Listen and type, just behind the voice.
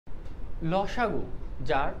লসাগু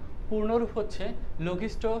যার পূর্ণরূপ হচ্ছে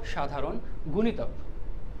লঘিষ্ঠ সাধারণ গুণিতক,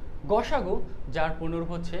 গসাগু যার পূর্ণরূপ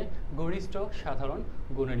হচ্ছে গরিষ্ঠ সাধারণ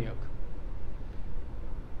গুণনীয়ক।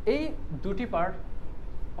 এই দুটি পার্ট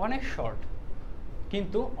অনেক শর্ট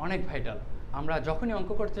কিন্তু অনেক ভাইটাল। আমরা যখনই অঙ্ক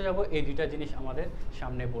করতে যাব এই দুইটা জিনিস আমাদের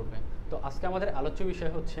সামনে পড়বে। তো আজকে আমাদের আলোচ্য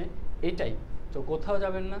বিষয় হচ্ছে এটাই। তো কোথাও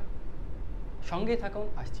যাবেন না, সঙ্গেই থাকুন,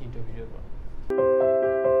 আসছি ইন্টারভিউর পর।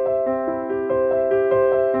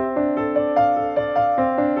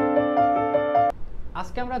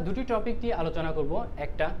 আজকে আমরা দুটি টপিক নিয়ে আলোচনা করব,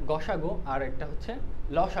 একটা গসাগু আর একটা হচ্ছে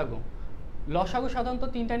লসাগু। লসাগু সাধারণত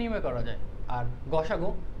 3টা নিয়মে করা যায় আর গসাগু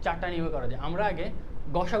 4টা নিয়মে করা যায়। আমরা আগে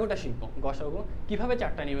গসাগুটা শিখব, গসাগু কিভাবে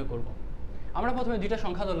 4টা নিয়মে করব। আমরা প্রথমে দুইটা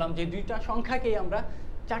সংখ্যা ধরলাম, যে দুইটা সংখ্যাকেই আমরা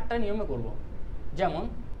 4টা নিয়মে করব। যেমন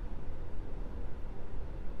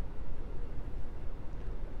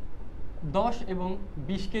 10 এবং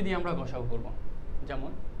 20কে দিয়ে আমরা গসাগু করব।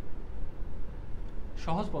 যেমন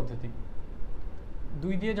সহজ পদ্ধতি,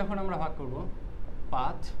 2 দিয়ে যখন আমরা ভাগ করব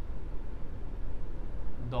 5,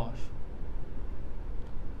 10,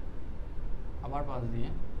 আবার 5 দিয়ে,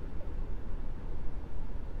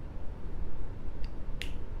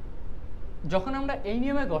 যখন আমরা এই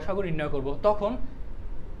নিয়মে গসাগু নির্ণয় করব তখন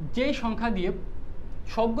যেই সংখ্যা দিয়ে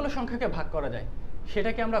সবগুলো সংখ্যাকে ভাগ করা যায়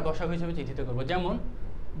সেটাকে আমরা গসাগু হিসেবে চিহ্নিত করব। যেমন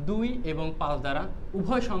 2 এবং 5 দ্বারা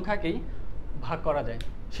উভয় সংখ্যাকেই ভাগ করা যায়,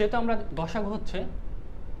 সেহেতু আমরা গসাগু হচ্ছে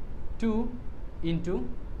 2 into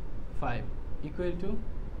 5 equal to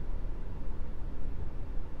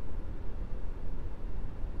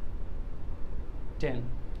 10।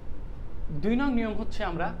 2 নং নিয়ম হচ্ছে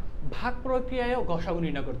আমরা ভাগ প্রক্রিয়ায়ও গসাগু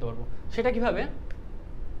নির্ণয় করতে পারবো। সেটা কিভাবে?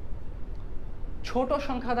 ছোট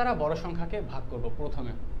সংখ্যা দ্বারা বড় সংখ্যাকে ভাগ করব।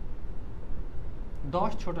 প্রথমে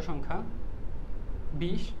 10 ছোট সংখ্যা,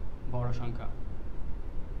 20 বড় সংখ্যা।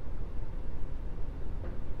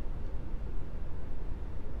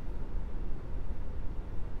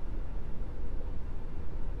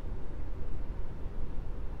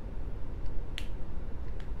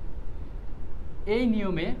 এই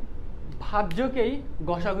নিয়মে ভাজ্যকেই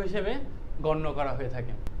গসাগু হিসেবে গণ্য করা হয়ে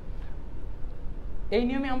থাকে। এই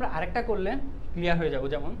নিয়মে আমরা আরেকটা করলে ক্লিয়ার হয়ে যাব।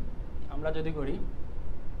 যেমন আমরা যদি করি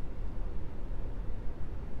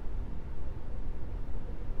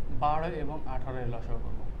 12 এবং 18 এর লসাগু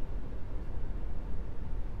করব,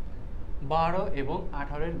 12 এবং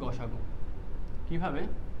 18 এর গসাগু কিভাবে?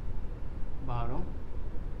 12,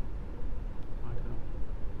 18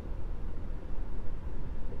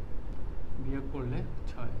 বিয়োগ করলে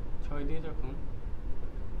 6, 6 দিয়ে যখন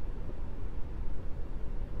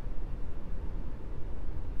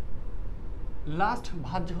লাস্ট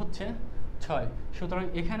ভাজ্য হচ্ছে 6, সুতরাং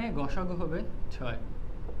এখানে গসাগু হবে 6।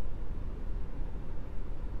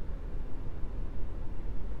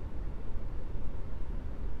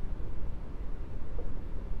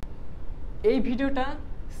 এই ভিডিওটা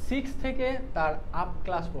 6 থেকে তার আপ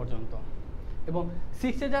ক্লাস পর্যন্ত, এবং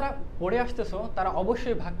 6-এ যারা পড়ে আসতেছো তারা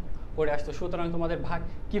অবশ্যই ভাগ করে আসতো, সুতরাং তোমাদের ভাগ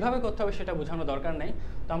কিভাবে করতে হবে সেটা বোঝানো দরকার নেই।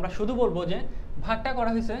 তো আমরা শুধু বলবো যে ভাগটা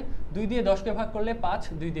করা হয়েছে 2 দিয়ে 10কে ভাগ করলে 5,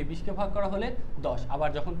 2 দিয়ে 20কে ভাগ করা হলে 10, আবার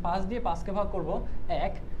যখন 5 দিয়ে 5কে ভাগ করব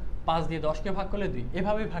 1, 5 দিয়ে 10কে ভাগ করলে 2,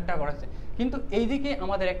 এভাবেই ভাগটা করা হয়েছে। কিন্তু এই দিকে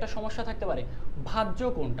আমাদের একটা সমস্যা থাকতে পারে, ভাজ্য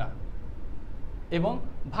কোনটা এবং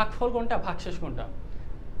ভাগফল কোনটা, ভাগশেষ কোনটা।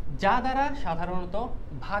 যা দ্বারা সাধারণত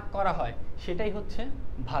ভাগ করা হয় সেটাই হচ্ছে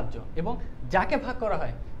ভাজ্য, এবং যাকে ভাগ করা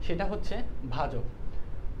হয় সেটা হচ্ছে ভাজক।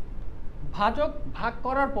 ভাজক ভাগ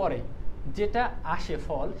করার পরে যেটা আসে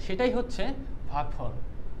ফল সেটাই হচ্ছে ভাগফল।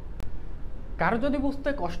 কারো যদি বুঝতে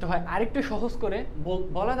কষ্ট হয় আরেকটু সহজ করে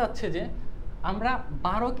বলা যাচ্ছে যে আমরা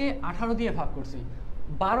 12কে 18 দিয়ে ভাগ করছি,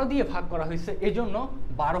 12 দিয়ে ভাগ করা হয়েছে, এজন্য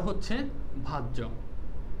 12 হচ্ছে ভাজ্য।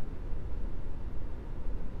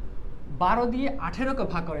 12 দিয়ে 18কে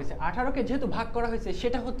ভাগ করা হয়েছে, 18কে যেহেতু ভাগ করা হয়েছে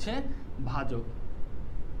সেটা হচ্ছে ভাজক।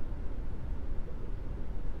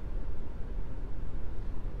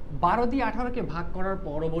 বারো দিয়ে 18কে ভাগ করার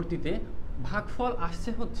পরবর্তীতে ভাগফল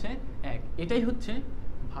আসছে হচ্ছে 1, এটাই হচ্ছে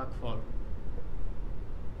ভাগফল।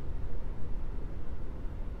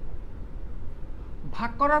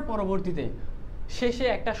 ভাগ করার পরবর্তীতে শেষে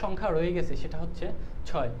একটা সংখ্যা রয়ে গেছে, সেটা হচ্ছে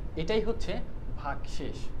 6, এটাই হচ্ছে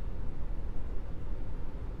ভাগশেষ।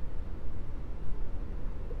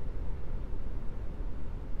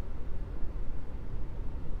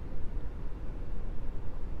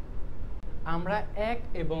 আমরা 1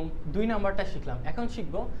 এবং 2 নাম্বারটা শিখলাম, এখন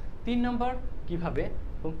শিখব 3 নাম্বার কিভাবে,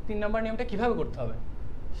 এবং 3 নাম্বার নিয়মটা কিভাবে করতে হবে।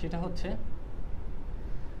 সেটা হচ্ছে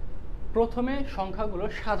প্রথমে সংখ্যাগুলো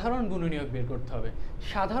সাধারণ গুণনীয়ক বের করতে হবে।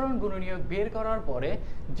 সাধারণ গুণনীয়ক বের করার পরে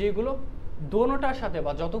যেগুলো দোনোটার সাথে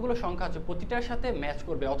বা যতগুলো সংখ্যা আছে প্রতিটার সাথে ম্যাচ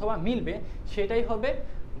করবে অথবা মিলবে সেটাই হবে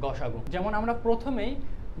গসাগু। যেমন আমরা প্রথমেই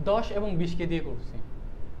 10 এবং 20কে দিয়ে করছি,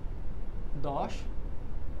 10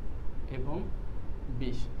 এবং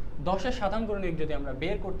 20। 10-এর সাধারণ গুণনীয়ক যদি আমরা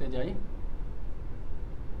বের করতে যাই,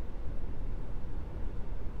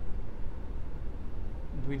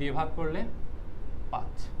 দুই দিয়ে ভাগ করলে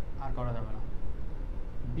 5, আর করা যাবে না।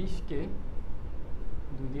 20কে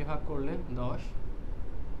 2 দিয়ে ভাগ করলে 10,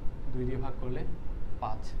 2 দিয়ে ভাগ করলে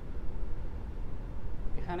 5।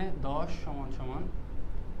 এখানে 10 সমান সমান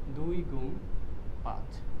 2 গুণ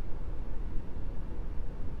 5,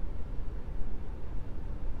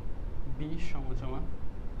 20 সমান সমান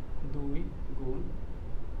 2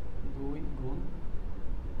 গুণ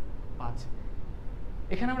 5।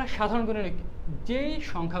 এখানে আমরা সাধারণ গুণনীয়ক যেই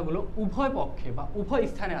সংখ্যাগুলো উভয় পক্ষে বা উভয়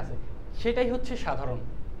স্থানে আছে সেটাই হচ্ছে সাধারণ।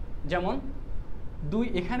 যেমন 2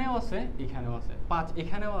 এখানেও আছে, এখানেও আছে, 5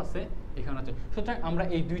 এখানেও আছে, এখানেও আছে। সুতরাং আমরা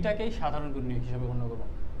এই দুইটাকেই সাধারণ গুণনীয়ক হিসেবে গণ্য করব।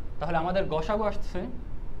 তাহলে আমাদের গসাগু আসছে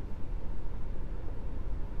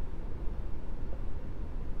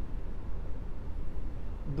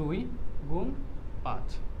 2 গুণ 5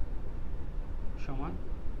 সমান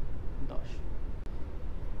 10।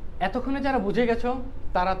 এতক্ষণে যারা বুঝে গেছো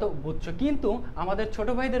তারা তো বুঝছো, কিন্তু আমাদের ছোট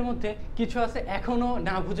ভাইদের মধ্যে কিছু আছে এখনো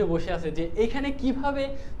না বুঝে বসে আছে যে এখানে কিভাবে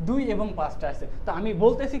 2 এবং 5টা আসছে। তো আমি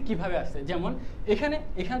বলতেছি কিভাবে আসছে। যেমন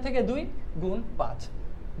এখান থেকে 2 গুণ 5,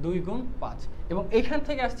 2 গুণ 5, এবং এখান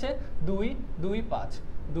থেকে আসছে 2 2 5,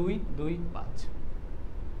 2 2 5।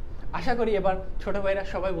 আশা করি এবার ছোট ভাইরা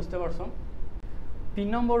সবাই বুঝতে পারছো। 3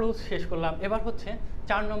 নম্বর রুলস শেষ করলাম, এবার হচ্ছে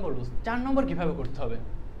 4 নম্বর রুলস। 4 নম্বর কিভাবে করতে হবে।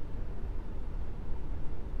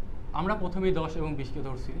 আমরা প্রথমেই 10 এবং 20কে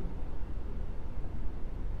ধরছি।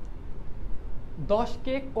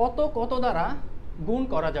 10কে কত দ্বারা গুণ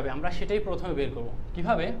করা যাবে আমরা সেটাই প্রথমে বের করব।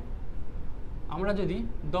 কিভাবে? আমরা যদি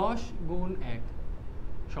 10 গুণ 1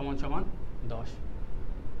 সমান সমান 10,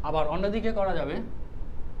 আবার অন্যদিকে করা যাবে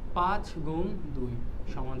 5 গুণ 2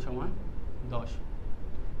 সমান সমান 10।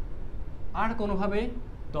 আর কোনোভাবে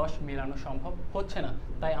 10 মেলানো সম্ভব হচ্ছে না,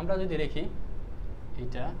 তাই আমরা যদি দেখি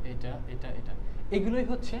এটা এটা এটা এটা, এগুলোই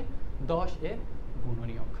হচ্ছে 10 এর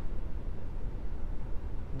গুণনীয়ক।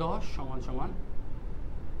 10 সমান সমান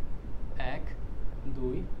 1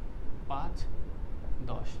 2 5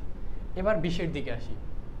 10। এবার 20-এর দিকে আসি।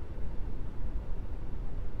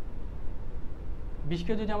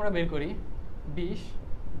 20কে যদি আমরা বের করি, 20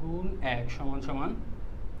 গুণ 1 সমান সমান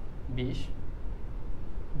 20,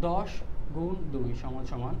 10 গুণ 2 সমান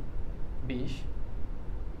সমান 20,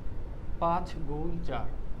 5 গুণ 4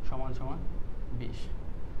 সমান সমান 20।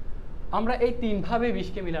 আমরা এই 3 ভাবে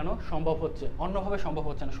 20কে মিলানো সম্ভব হচ্ছে, অন্যভাবে সম্ভব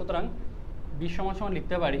হচ্ছে না। সুতরাং 20 সমান সমান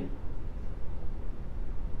লিখতে পারি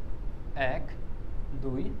 1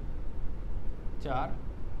 2 4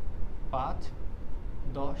 5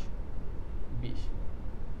 10 20।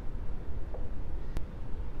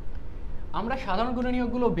 আমরা সাধারণ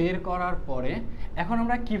গুণনীয়কগুলো বের করার পরে এখন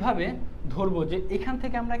আমরা কিভাবে ধরবো যে এখান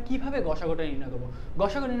থেকে আমরা কিভাবে গসাগুটা নির্ণয় করব।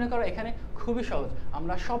 গসাগু নির্ণয় করা এখানে খুবই সহজ।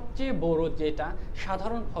 আমরা সবচেয়ে বড় যেটা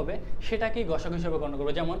সাধারণ হবে সেটাকেই গসাগু হিসেবে গণ্য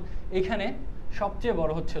করবো। যেমন এখানে সবচেয়ে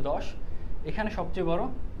বড় হচ্ছে 10, এখানে সবচেয়ে বড়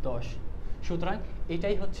 10, সুতরাং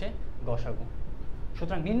এটাই হচ্ছে গসাগু।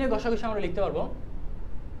 সুতরাং নির্ণয় গসাগু হিসেবে আমরা লিখতে পারবো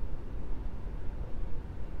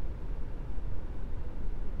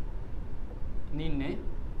নির্ণয়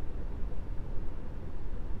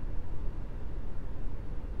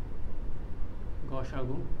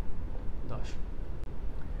গসাগু 10।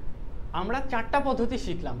 আমরা 4টা পদ্ধতি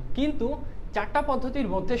শিখলাম, কিন্তু 4টা পদ্ধতির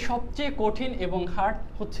মধ্যে সবচেয়ে কঠিন এবং হার্ড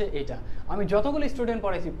হচ্ছে এটা। আমি যতগুলো স্টুডেন্ট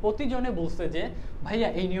পড়াইছি প্রতিজনে বলছে যে ভাইয়া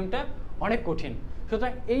এই নিয়মটা অনেক কঠিন।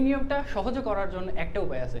 সুতরাং এই নিয়মটা সহজে করার জন্য একটা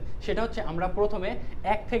উপায় আছে, সেটা হচ্ছে আমরা প্রথমে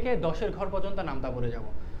 1 থেকে 10-এর ঘর পর্যন্ত নামতা পড়ে যাব।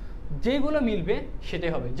 যেগুলো মিলবে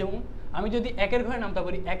সেটাই হবে। যেমন আমি যদি 1-এর ঘরে নামতা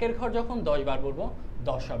পড়ি, 1-এর ঘর যখন 10 বার পড়বো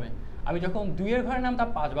 10 হবে। আমি যখন 2-এর ঘরে নামতা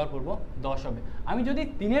 5 বার পড়বো 10 হবে। আমি যদি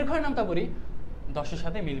 3-এর ঘরে নামতা পড়ি 10-এর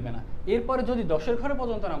সাথে মিলবে না। এরপরে যদি 10-এর ঘরে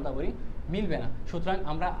পর্যন্ত নামতা পড়ি মিলবে না। সুতরাং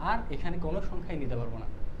আমরা আর এখানে কোনো সংখ্যাই নিতে পারবো না।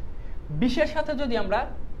 20-এর সাথে যদি আমরা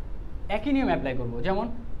একই নিয়ম অ্যাপ্লাই করব, যেমন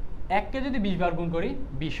 1কে যদি 20 বার গুণ করি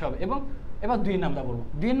 20 হবে, এবং এবার 2-এর নামতা পড়বো।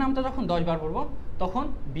 2-এর নামতা যখন 10 বার পড়বো তখন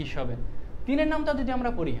 20 হবে। 3-এর নামতা যদি আমরা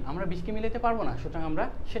পড়ি আমরা 20কে মিলাতে পারবো না, সুতরাং আমরা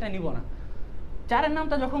সেটা নিব না। 4-এর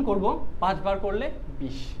নামতা যখন করব 5 বার করলে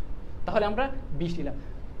 20, তাহলে আমরা 20 নিলাম।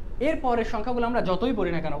 এরপরের সংখ্যাগুলো আমরা যতই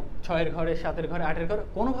পড়ি না কেন, 6-এর ঘরে 7-এর ঘরে 8-এর ঘরে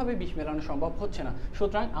কোনোভাবে 20 মেলানো সম্ভব হচ্ছে না।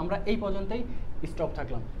 সুতরাং আমরা এই পর্যন্তই স্টপ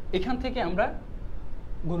থাকলাম। এখান থেকে আমরা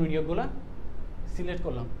গুণনীয়কগুলো সিলেক্ট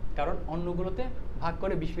করলাম, কারণ অন্যগুলোতে ভাগ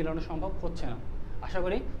করে 20 মেলানো সম্ভব হচ্ছে না। আশা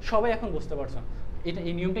করি সবাই এখন বুঝতে পারছো।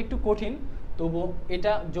 এই নিয়মটা একটু কঠিন, তবুও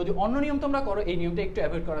এটা যদি অন্য নিয়ম তোমরা করো এই নিয়মটা একটু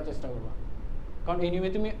অ্যাভয়েড করার চেষ্টা করবা, কারণ এই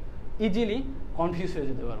নিয়মে তুমি ইজিলি কনফিউজ হয়ে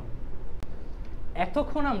যেতে পারো।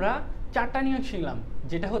 এতক্ষণ আমরা 4টা নিয়ম শিখলাম,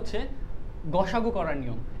 যেটা হচ্ছে গসাগু করার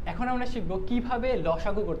নিয়ম। এখন আমরা শিখবো কিভাবে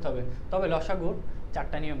লসাগু করতে হবে। তবে লসাগুর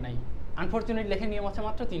 4টা নিয়ম নাই, আনফর্চুনেটলি লেখার নিয়ম আছে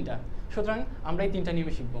মাত্র 3টা। সুতরাং আমরা এই 3টা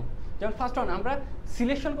নিয়মে শিখবো। যেমন ফার্স্ট ওয়ান, আমরা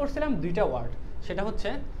সিলেকশন করছিলাম 2টা ওয়ার্ড, সেটা হচ্ছে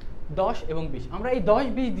 10 এবং 20। আমরা এই 10,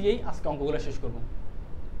 20 দিয়েই আজকে অঙ্কগুলো শেষ করব।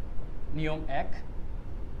 নিয়ম 1,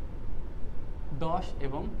 10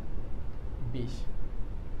 এবং 20।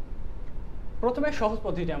 প্রথমে সহজ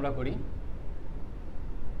পদ্ধতি আমরা করি,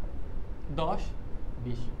 10,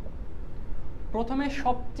 20। প্রথমে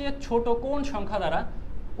সবচেয়ে ছোট কোন সংখ্যা দ্বারা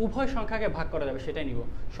উভয় সংখ্যাকে ভাগ করা যাবে সেটাই নিব।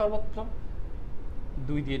 সর্বোচ্চ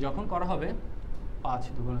 2 দিয়ে যখন করা হবে, 5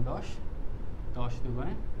 দুগুণে 10, 10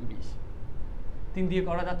 দুগুণে 20। 3 দিয়ে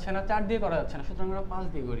করা যাচ্ছে না, 4 দিয়ে করা যাচ্ছে না, সুতরাং আমরা 5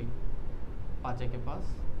 দিয়ে করি। 5 একে 5,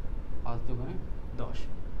 5 দুগুণে 10।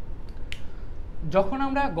 যখন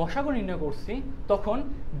আমরা গসাগু নির্ণয় করছি তখন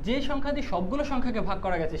যে সংখ্যা দিয়ে সবগুলো সংখ্যাকে ভাগ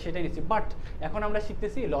করা গেছে সেটাই নিচ্ছি, বাট এখন আমরা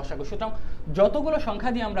শিখতেছি লসাগু। সুতরাং যতগুলো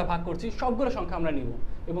সংখ্যা দিয়ে আমরা ভাগ করছি সবগুলো সংখ্যা আমরা নিব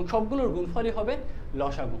এবং সবগুলোর গুণফলই হবে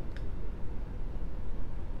লসাগু।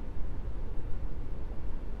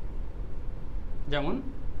 যেমন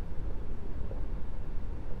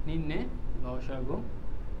নিম্নে লসাগু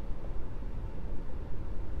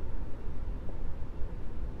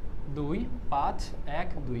 2, 5, 1,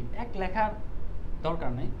 2। 1 লেখার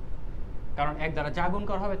দরকার নেই, কারণ 1 দ্বারা যা গুণ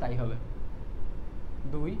করা হবে তাই হবে।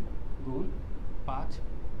 2 গুণ 5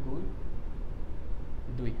 গুণ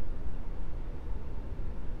 2,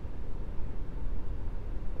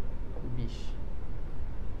 20।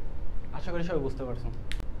 আশা করি সবাই বুঝতে পারছো।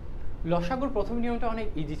 লসাগুর প্রথম নিয়মটা অনেক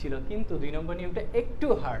ইজি ছিল, কিন্তু 2 নম্বর নিয়মটা একটু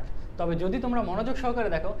হার্ড। তবে যদি তোমরা মনোযোগ সহকারে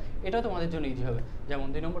দেখো এটাও তোমাদের জন্য ইজি হবে। যেমন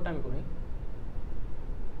 2 নম্বরটা আমি করি,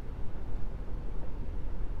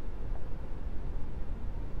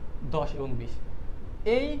 10 এবং 20।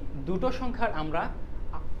 এই দুটো সংখ্যার আমরা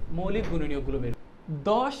মৌলিক গুণনীয়কগুলো বের।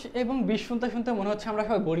 10 এবং 20 শুনতে শুনতে মনে হচ্ছে আমরা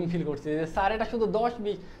সবাই বোরিং ফিল করছি, যে স্যার এটা শুধু 10,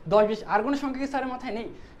 20, 10, 20, আর কোনো সংখ্যা কি স্যারের মাথায় নেই?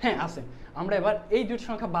 হ্যাঁ আছে। আমরা এবার এই দুটো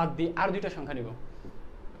সংখ্যা বাদ দিয়ে আর দুইটা সংখ্যা নিব।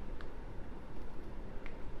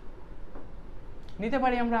 নিতে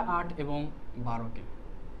পারি আমরা 8 এবং 12কে।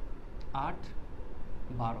 8,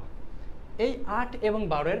 12। এই 8 এবং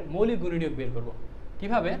 12 এর মৌলিক গুণনীয়ক বের করব।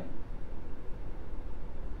 কিভাবে?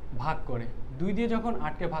 ভাগ করে। 2 দিয়ে যখন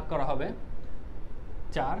 8কে ভাগ করা হবে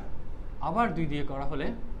 4, আবার 2 দিয়ে করা হলে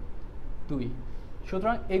 2।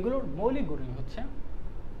 সুতরাং এগুলোর মৌলিক গুণনীয়ক হচ্ছে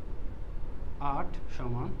 8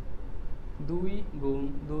 সমান 2 গুণ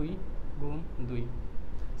 2 গুণ 2।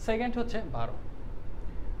 সেকেন্ড হচ্ছে 12।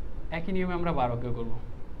 একই নিয়মে আমরা 12কেও করব।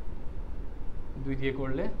 2 দিয়ে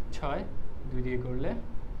করলে 6, 2 দিয়ে করলে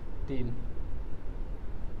 3।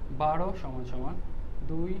 12 সমান সমান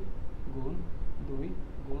 2 গুণ 2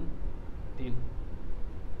 গুণ 3।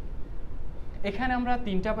 এখানে আমরা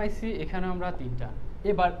 3টা পাইছি, এখানে আমরা 3টা।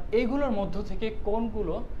 এবার এইগুলোর মধ্য থেকে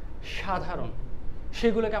কোনগুলো সাধারণ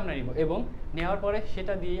সেগুলোকে আমরা নিব এবং নেওয়ার পরে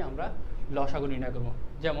সেটা দিয়ে আমরা লসাগু নির্ণয় করব।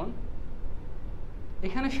 যেমন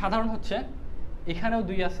এখানে সাধারণ হচ্ছে এখানেও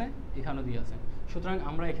 2 আছে, এখানেও 2 আছে, সুতরাং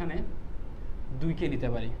আমরা এখানে 2কে নিতে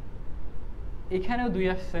পারি। এখানেও 2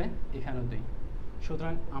 আসছে, এখানেও 2,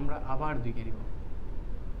 সুতরাং আমরা আবার 2কে নিব।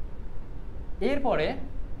 এরপরে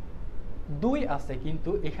 2 আছে কিন্তু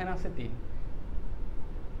এখানে আছে 3,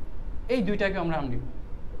 এই 2টাকে আমরা নিব।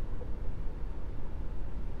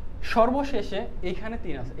 সর্বশেষে এখানে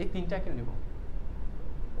 3 আছে, এই 3টাকে নিব।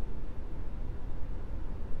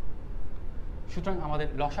 সুতরাং আমাদের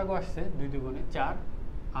লসাগু আসছে 2 দুগুণে 4,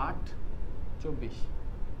 8, 24।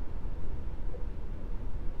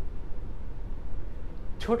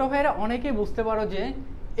 ছোট ভাইরা অনেকে বুঝতে পারো যে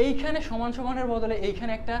এইখানে সমান সমানের বদলে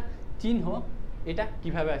এইখানে একটা চিহ্ন, এটা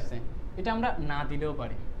কিভাবে আসছে? এটা আমরা না দিলেও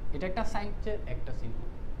পারি, এটা একটা সাইনের একটা চিহ্ন,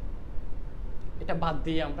 এটা বাদ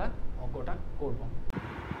দিয়ে আমরা অঙ্কটা করব।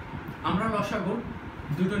 আমরা লসাগুর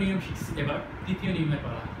দুটো নিয়ম শিখছি, এবার তৃতীয় নিয়মের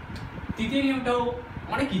পালা। তৃতীয় নিয়মটাও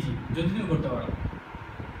অনেক ইজি যদি তুমি করতে পারো।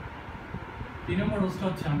 3 নম্বর রুলসটা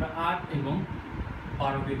হচ্ছে আমরা 8 এবং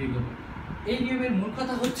 12কে দিয়ে করব। এই নিয়মের মূল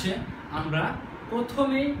কথা হচ্ছে আমরা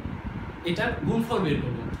প্রথমেই এটার গুণফল বের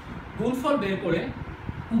করব। গুণফল বের করে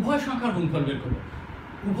উভয় সংখ্যার গুণফল বের করব।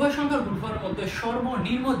 উভয় সংখ্যার গুণফলের মধ্যে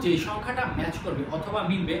সর্বনিম্ন যে সংখ্যাটা ম্যাচ করবে অথবা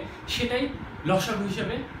মিলবে সেটাই লসাগু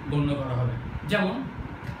হিসেবে গণ্য করা হবে। যেমন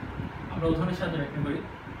আমরা উদাহরণের সাথে ব্যাখ্যা করি,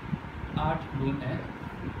 8 গুণ 1,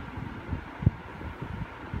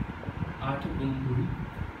 8 গুণ 2,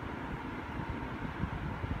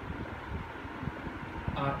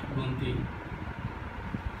 8 গুণ 3,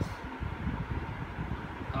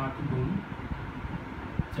 8 গুণ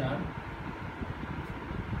 4,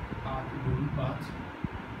 8 গুণ 5,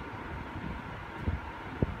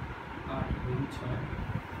 6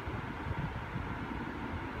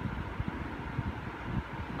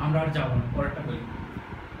 আমরা আর যাবো না, পরেরটা বলি।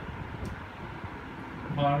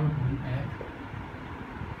 12 গুণ 1,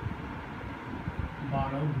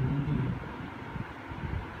 12 গুণ 2,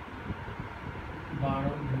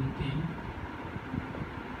 12 গুণ 3,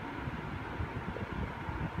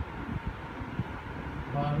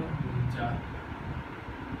 12 গুণ 4,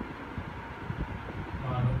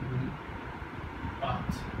 12 গুণ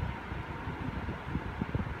 5,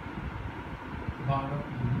 12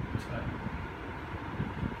 গুণ 6।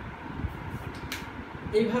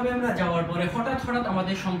 এইভাবে আমরা যাওয়ার পরে হঠাৎ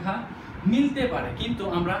আমাদের সংখ্যা মিলতে পারে, কিন্তু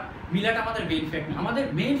আমরা মিলাটা আমাদের মেইন ফ্যাক্ট না। আমাদের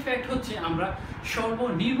মেইন ফ্যাক্ট হচ্ছে আমরা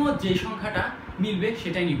সর্বনিম্ন যে সংখ্যাটা মিলবে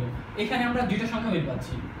সেটাই নিব। এখানে আমরা দুইটা সংখ্যা মিল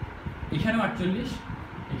পাচ্ছি, এখানেও 48,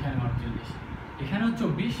 এখানেও 48, এখানেও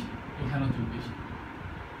 24, এখানেও 24।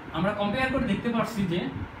 আমরা কম্পেয়ার করে দেখতে পাচ্ছি যে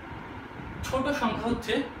ছোট সংখ্যা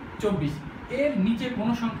হচ্ছে 24, এর নিচে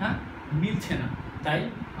কোনো সংখ্যা মিলছে না, তাই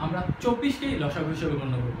আমরা 24কেই লসাগু হিসেবে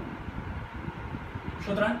গণ্য করব।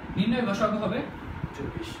 সুতরাং নির্ণয় লসাগু হবে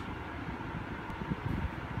 24।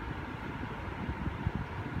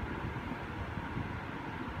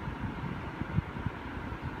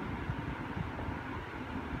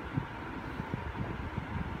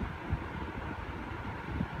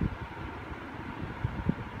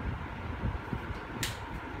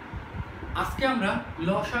 আজকে আমরা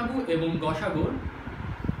লসাগু এবং গসাগুর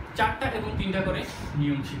 4টা এবং 3টা করে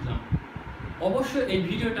নিয়ম শিখলাম। অবশ্যই এই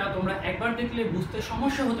ভিডিওটা তোমরা একবার দেখলে বুঝতে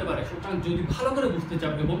সমস্যা হতে পারে, সুতরাং যদি ভালো করে বুঝতে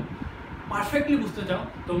চাও এবং পারফেক্টলি বুঝতে চাও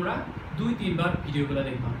তোমরা 2-3 বার ভিডিওগুলো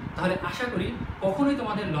দেখবা, তাহলে আশা করি কখনোই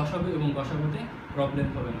তোমাদের লসাগু এবং গসাগুতে প্রবলেম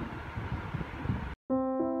হবে না।